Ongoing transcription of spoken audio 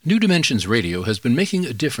New Dimensions Radio has been making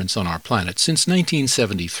a difference on our planet since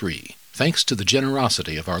 1973, thanks to the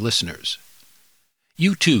generosity of our listeners.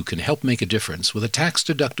 You too can help make a difference with a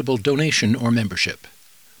tax-deductible donation or membership.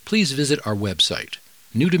 Please visit our website,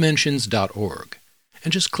 newdimensions.org,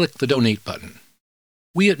 and just click the Donate button.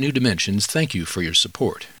 We at New Dimensions thank you for your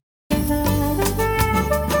support.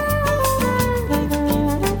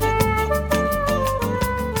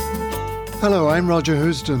 Hello, I'm Roger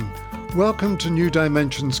Houston. Welcome to New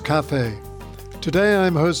Dimensions Cafe. Today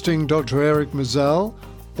I'm hosting Dr. Eric Maisel,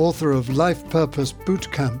 author of Life Purpose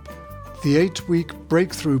Bootcamp, the 8-week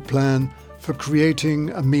breakthrough plan for creating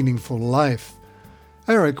a meaningful life.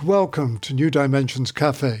 Eric, welcome to New Dimensions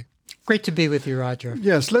Cafe. Great to be with you, Roger.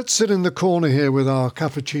 Yes, let's sit in the corner here with our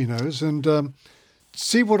cappuccinos and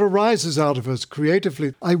see what arises out of us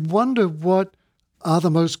creatively. I wonder what are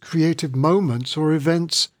the most creative moments or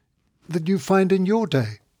events that you find in your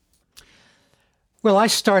day? Well, I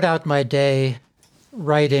start out my day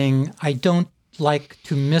writing. I don't like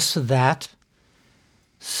to miss that.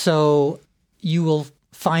 So you will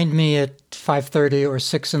find me at 5:30 or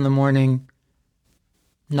 6 in the morning,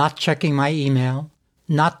 not checking my email,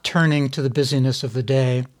 not turning to the busyness of the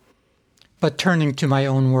day, but turning to my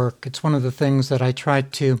own work. It's one of the things that I try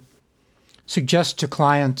to suggest to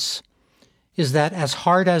clients is that as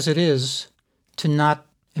hard as it is to not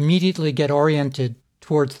immediately get oriented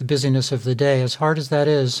towards the busyness of the day, as hard as that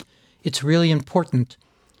is, it's really important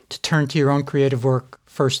to turn to your own creative work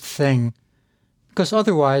first thing. Because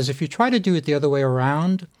otherwise, if you try to do it the other way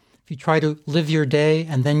around, if you try to live your day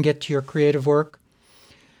and then get to your creative work,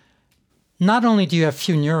 not only do you have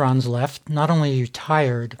few neurons left, not only are you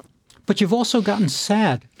tired, but you've also gotten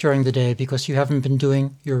sad during the day because you haven't been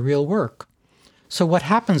doing your real work. So what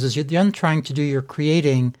happens is you're then trying to do your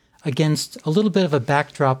creating against a little bit of a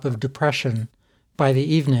backdrop of depression by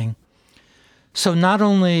the evening. So not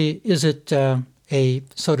only is it a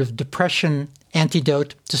sort of depression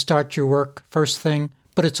antidote to start your work first thing,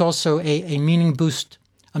 but it's also a meaning boost,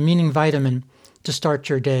 a meaning vitamin to start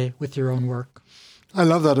your day with your own work. I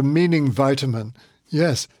love that, a meaning vitamin.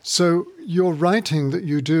 Yes. So your writing that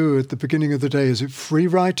you do at the beginning of the day, is it free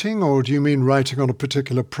writing or do you mean writing on a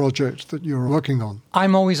particular project that you're working on?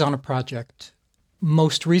 I'm always on a project.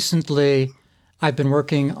 Most recently, I've been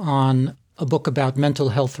working on a book about mental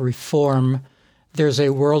health reform. There's a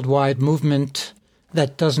worldwide movement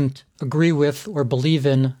that doesn't agree with or believe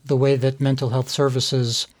in the way that mental health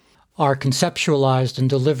services are conceptualized and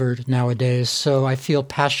delivered nowadays. So I feel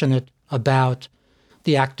passionate about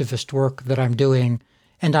the activist work that I'm doing,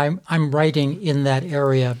 and I'm writing in that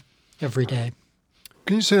area every day.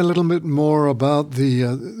 Can you say a little bit more about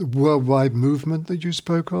the worldwide movement that you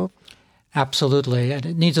spoke of? Absolutely, and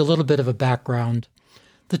it needs a little bit of a background.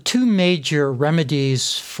 The two major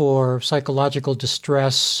remedies for psychological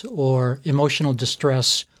distress or emotional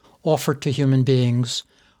distress offered to human beings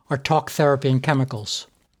are talk therapy and chemicals.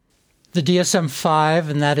 The DSM-5,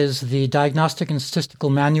 and that is the Diagnostic and Statistical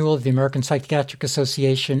Manual of the American Psychiatric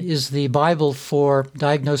Association, is the Bible for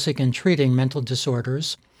diagnosing and treating mental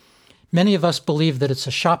disorders. Many of us believe that it's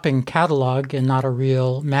a shopping catalog and not a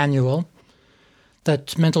real manual,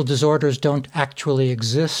 that mental disorders don't actually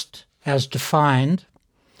exist as defined.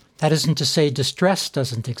 That isn't to say distress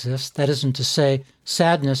doesn't exist. That isn't to say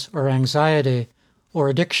sadness or anxiety or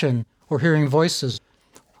addiction or hearing voices.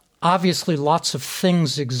 Obviously, lots of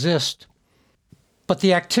things exist. But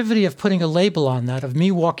the activity of putting a label on that, of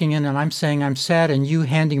me walking in and I'm saying I'm sad and you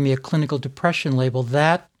handing me a clinical depression label,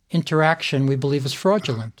 that interaction we believe is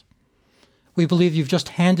fraudulent. We believe you've just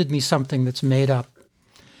handed me something that's made up.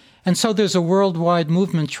 And so there's a worldwide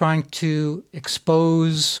movement trying to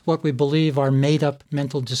expose what we believe are made-up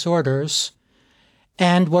mental disorders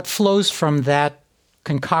and what flows from that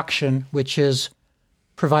concoction, which is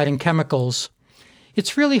providing chemicals.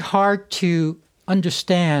 It's really hard to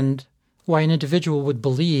understand why an individual would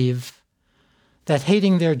believe that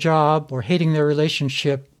hating their job or hating their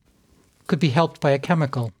relationship could be helped by a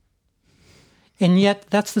chemical. And yet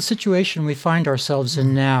that's the situation we find ourselves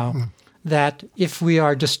in now. That if we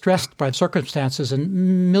are distressed by circumstances,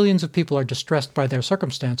 and millions of people are distressed by their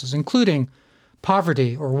circumstances, including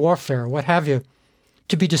poverty or warfare, what have you,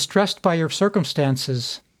 to be distressed by your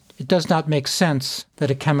circumstances, it does not make sense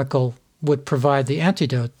that a chemical would provide the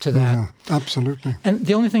antidote to that. Yeah, absolutely. And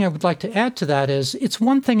the only thing I would like to add to that is it's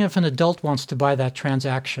one thing if an adult wants to buy that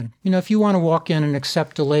transaction. You know, if you want to walk in and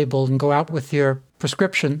accept a label and go out with your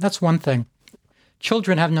prescription, that's one thing.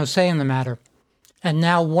 Children have no say in the matter. And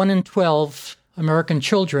now 1 in 12 American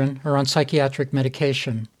children are on psychiatric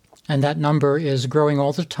medication. And that number is growing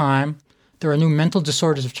all the time. There are new mental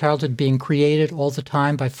disorders of childhood being created all the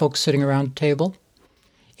time by folks sitting around a table.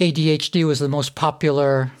 ADHD was the most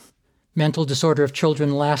popular mental disorder of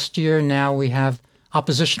children last year. Now we have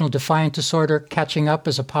oppositional defiant disorder catching up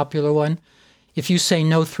as a popular one. If you say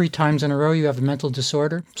no 3 times in a row, you have a mental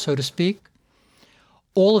disorder, so to speak.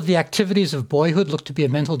 All of the activities of boyhood look to be a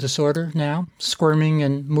mental disorder now, squirming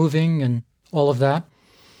and moving and all of that.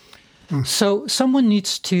 So someone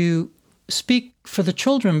needs to speak for the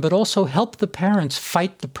children, but also help the parents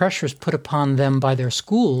fight the pressures put upon them by their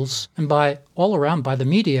schools and by all around by the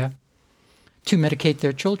media to medicate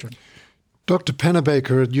their children. Dr.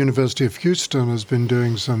 Pennebaker at University of Houston has been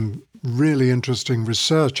doing some really interesting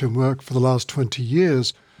research and work for the last 20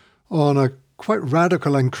 years on a quite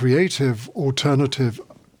radical and creative alternative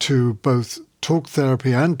to both talk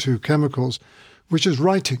therapy and to chemicals, which is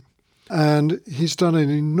writing. And he's done an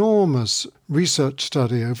enormous research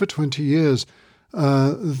study over 20 years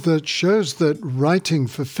that shows that writing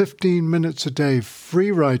for 15 minutes a day,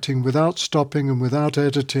 free writing without stopping and without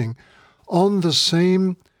editing, on the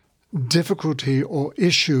same difficulty or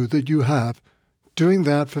issue that you have, doing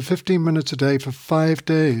that for 15 minutes a day for 5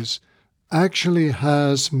 days actually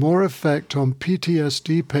has more effect on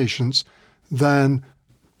PTSD patients than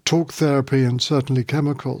talk therapy and certainly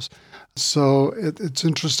chemicals. So it's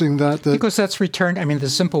interesting that because that's returned, the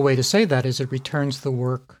simple way to say that is it returns the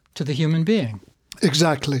work to the human being.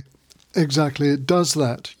 Exactly. It does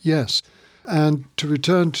that, yes. And to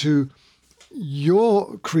return to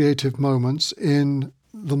your creative moments in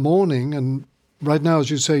the morning, and right now, as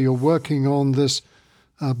you say, you're working on this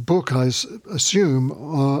book, I assume,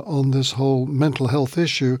 on this whole mental health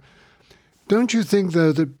issue. Don't you think,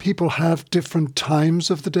 though, that people have different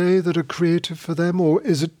times of the day that are creative for them, or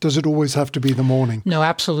does it always have to be the morning? No,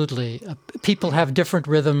 absolutely. People have different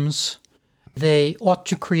rhythms. They ought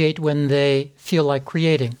to create when they feel like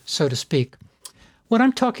creating, so to speak. What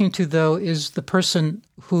I'm talking to, though, is the person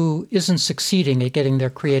who isn't succeeding at getting their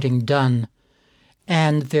creating done,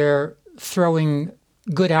 and they're throwing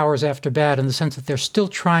good hours after bad in the sense that they're still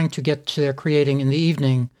trying to get to their creating in the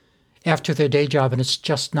evening after their day job, and it's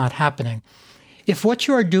just not happening. If what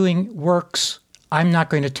you are doing works, I'm not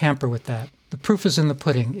going to tamper with that. The proof is in the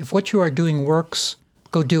pudding. If what you are doing works,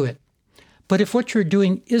 go do it. But if what you're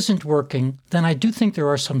doing isn't working, then I do think there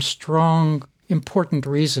are some strong, important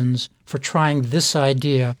reasons for trying this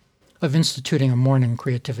idea of instituting a morning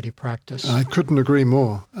creativity practice. I couldn't agree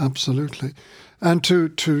more, absolutely. And to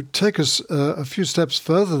take us a few steps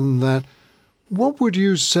further than that, what would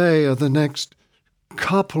you say are the next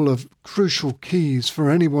couple of crucial keys for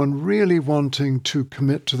anyone really wanting to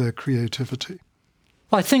commit to their creativity?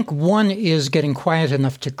 Well, I think one is getting quiet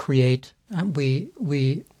enough to create.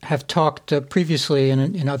 We have talked previously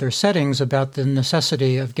in other settings about the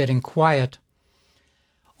necessity of getting quiet.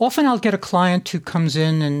 Often I'll get a client who comes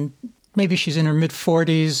in and maybe she's in her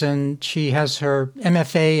mid-40s and she has her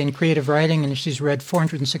MFA in creative writing and she's read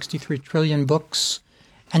 463 trillion books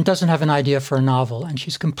and doesn't have an idea for a novel. And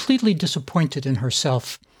she's completely disappointed in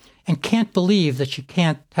herself and can't believe that she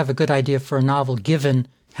can't have a good idea for a novel given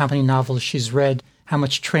how many novels she's read, how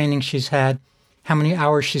much training she's had, how many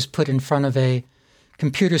hours she's put in front of a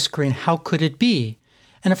computer screen. How could it be?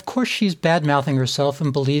 And of course she's bad-mouthing herself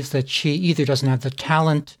and believes that she either doesn't have the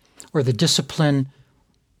talent or the discipline.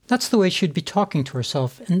 That's the way she'd be talking to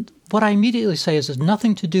herself. And what I immediately say is it has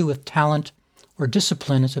nothing to do with talent or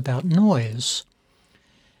discipline. It's about noise.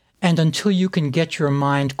 And until you can get your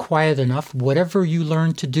mind quiet enough, whatever you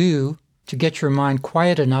learn to do to get your mind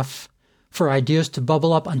quiet enough for ideas to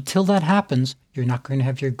bubble up, until that happens, you're not going to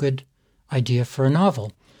have your good idea for a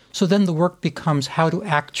novel. So then the work becomes how to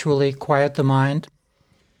actually quiet the mind.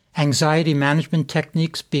 Anxiety management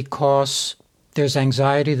techniques, because there's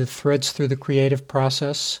anxiety that threads through the creative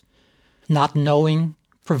process. Not knowing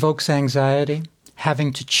provokes anxiety.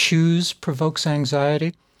 Having to choose provokes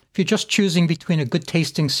anxiety. If you're just choosing between a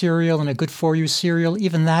good-tasting cereal and a good-for-you cereal,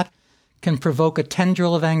 even that can provoke a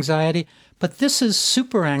tendril of anxiety. But this is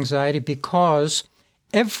super anxiety because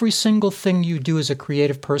every single thing you do as a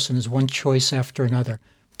creative person is one choice after another.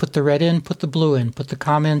 Put the red in, put the blue in, put the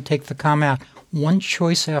comma in, take the comma out. One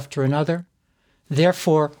choice after another.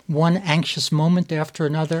 Therefore, one anxious moment after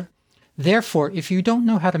another. Therefore, if you don't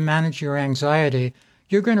know how to manage your anxiety,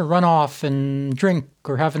 you're going to run off and drink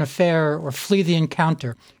or have an affair or flee the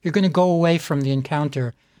encounter. You're going to go away from the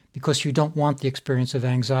encounter because you don't want the experience of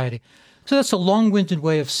anxiety. So that's a long-winded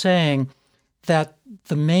way of saying that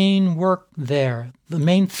the main work there, the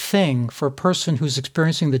main thing for a person who's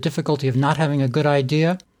experiencing the difficulty of not having a good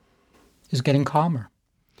idea is getting calmer.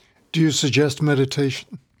 Do you suggest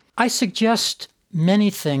meditation? I suggest many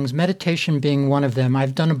things, meditation being one of them.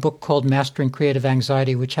 I've done a book called Mastering Creative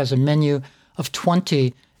Anxiety, which has a menu of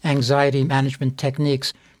 20 anxiety management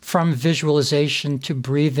techniques. from visualization to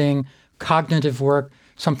breathing, cognitive work,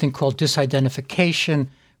 something called disidentification,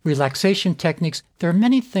 relaxation techniques. There are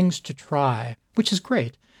many things to try, which is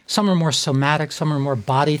great. Some are more somatic, some are more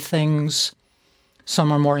body things,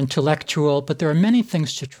 some are more intellectual, but there are many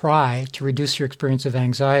things to try to reduce your experience of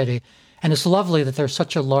anxiety. And it's lovely that there's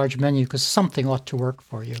such a large menu because something ought to work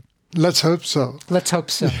for you. Let's hope so. Let's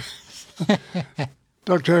hope so.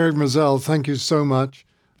 Dr. Eric Maisel, thank you so much.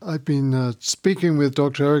 I've been speaking with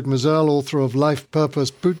Dr. Eric Maisel, author of Life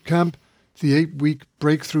Purpose Bootcamp, the 8-week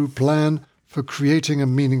breakthrough plan for creating a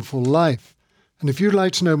meaningful life. And if you'd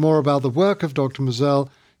like to know more about the work of Dr. Maisel,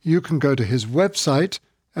 you can go to his website,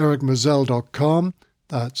 ericmaisel.com.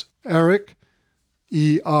 That's Eric,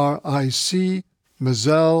 E-R-I-C,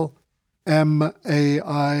 Maisel,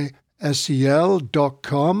 M-A-I-S-E-L.com.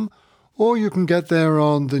 Or you can get there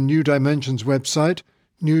on the New Dimensions website,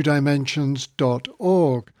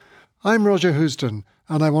 newdimensions.org. I'm Roger Houston,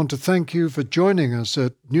 and I want to thank you for joining us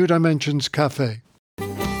at New Dimensions Cafe.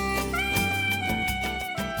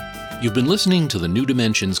 You've been listening to the New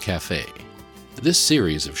Dimensions Cafe. This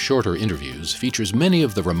series of shorter interviews features many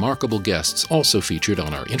of the remarkable guests also featured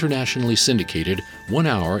on our internationally syndicated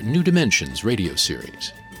 1-hour New Dimensions radio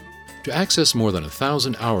series. To access more than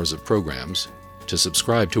 1,000 hours of programs, to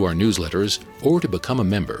subscribe to our newsletters, or to become a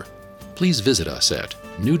member, please visit us at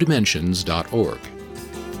newdimensions.org.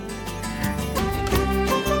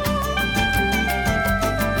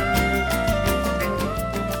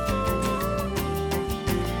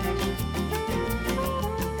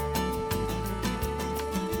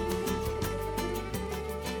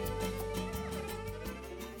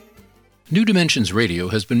 New Dimensions Radio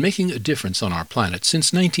has been making a difference on our planet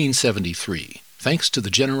since 1973, thanks to the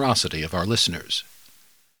generosity of our listeners.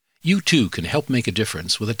 You too can help make a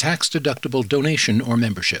difference with a tax-deductible donation or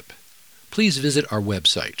membership. Please visit our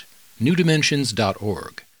website,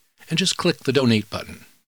 newdimensions.org, and just click the Donate button.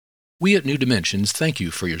 We at New Dimensions thank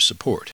you for your support.